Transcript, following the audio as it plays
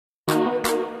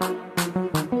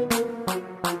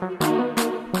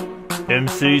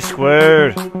MC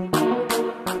squared.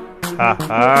 Ha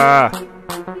ha.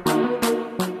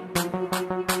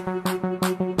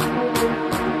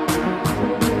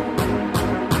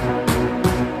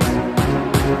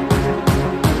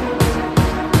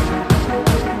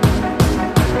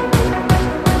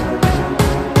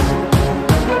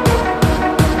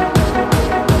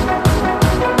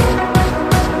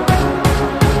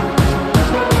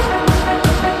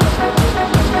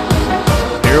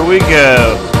 Here we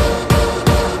go.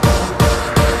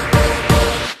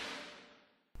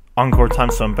 Encore time,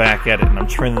 so I'm back at it, and I'm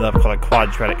training it up, call it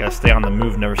quadratic. Gotta stay on the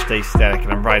move, never stay static,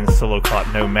 and I'm riding solo, call it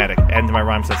nomadic. Add to my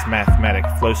rhymes, that's mathematic.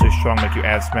 Flow so strong, make you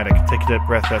asthmatic. Take a deep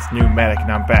breath, that's pneumatic,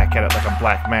 and I'm back at it like I'm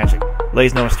black magic.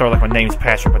 Ladies know I'm a star like my name's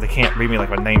Patrick, but they can't read me like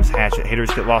my name's Hatchet.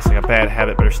 Haters get lost like a bad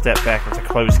habit, better step back, it's a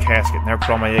closed casket. Never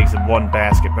put all my eggs in one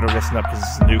basket, better listen up cause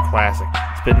it's a new classic.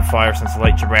 Spitting fire since the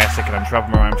late Jurassic, and I'm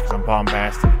dropping my rhymes cause I'm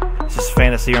bombastic. It's just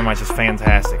fantasy, or am I just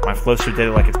fantastic? My flow's so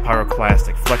dated like it's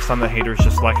pyroclastic. Flex on the haters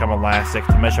just like I'm elastic.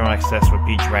 To measure my success would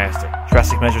be drastic.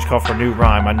 Drastic measures call for a new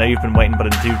rhyme. I know you've been waiting, but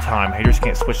in due time. Haters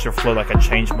can't switch their flow like I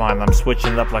changed mine. I'm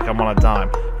switching it up like I'm on a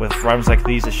dime. With rhymes like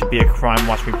these, it should be a crime.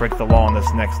 Watch me break the law on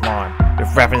this next line.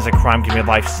 If rapping is a crime, give me a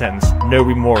life sentence. No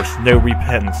remorse, no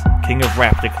repentance. King of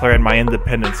rap, declaring my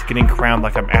independence. Getting crowned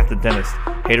like I'm at the dentist.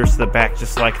 Haters to the back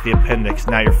just like the appendix.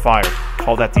 Now you're fired.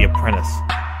 Call that the apprentice.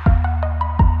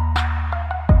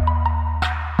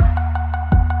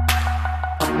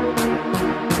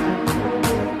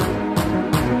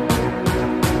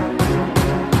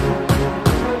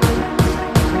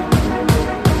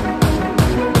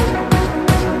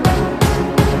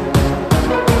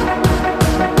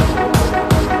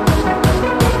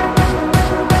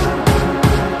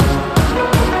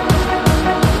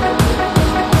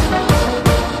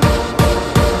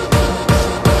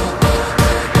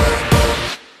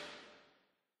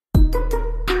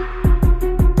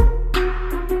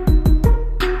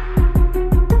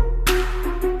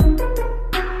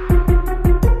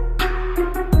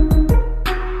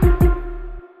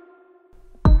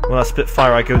 When I spit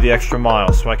fire, I go the extra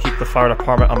mile, so I keep the fire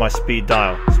department on my speed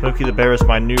dial. Smokey the Bear is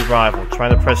my new rival,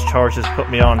 trying to press charges, put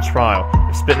me on trial.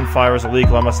 If spitting fire is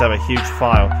illegal, I must have a huge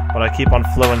file, but I keep on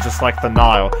flowing just like the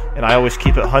Nile, and I always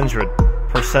keep it 100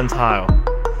 percentile.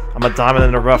 I'm a diamond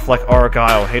in the rough like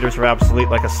Argyle. Haters are obsolete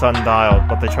like a sundial,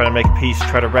 but they try to make peace,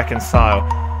 try to reconcile.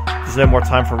 There's no more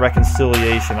time for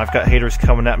reconciliation. I've got haters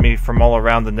coming at me from all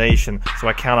around the nation, so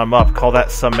I count them up, call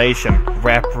that summation.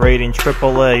 Rap rating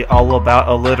AAA, all about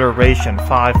alliteration.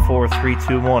 5, 4, 3,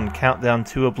 2, 1, countdown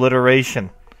to obliteration.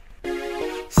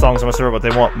 Songs on my server, but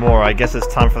they want more. I guess it's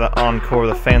time for the encore.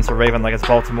 The fans are raving like it's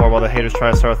Baltimore, while the haters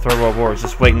try to start a third world war.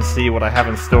 Just wait and see what I have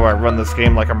in store. I run this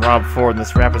game like I'm Rob Ford, and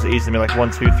this rap is easy to me like 1,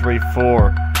 2, 3,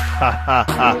 4. Ha ha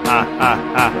ha ha ha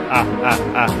ha ha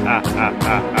ha ha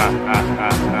ha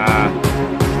ha.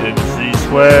 MC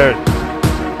squared.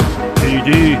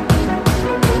 PD.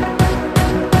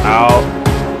 Out.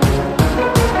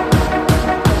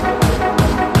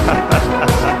 Ha ha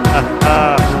ha ha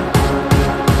ha.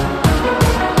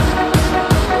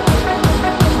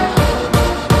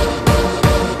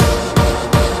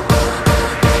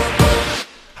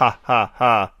 Ha ha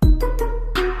ha.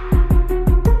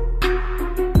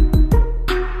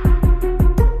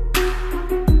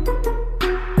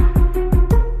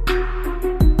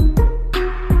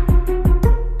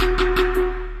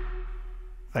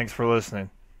 Thanks for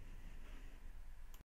listening.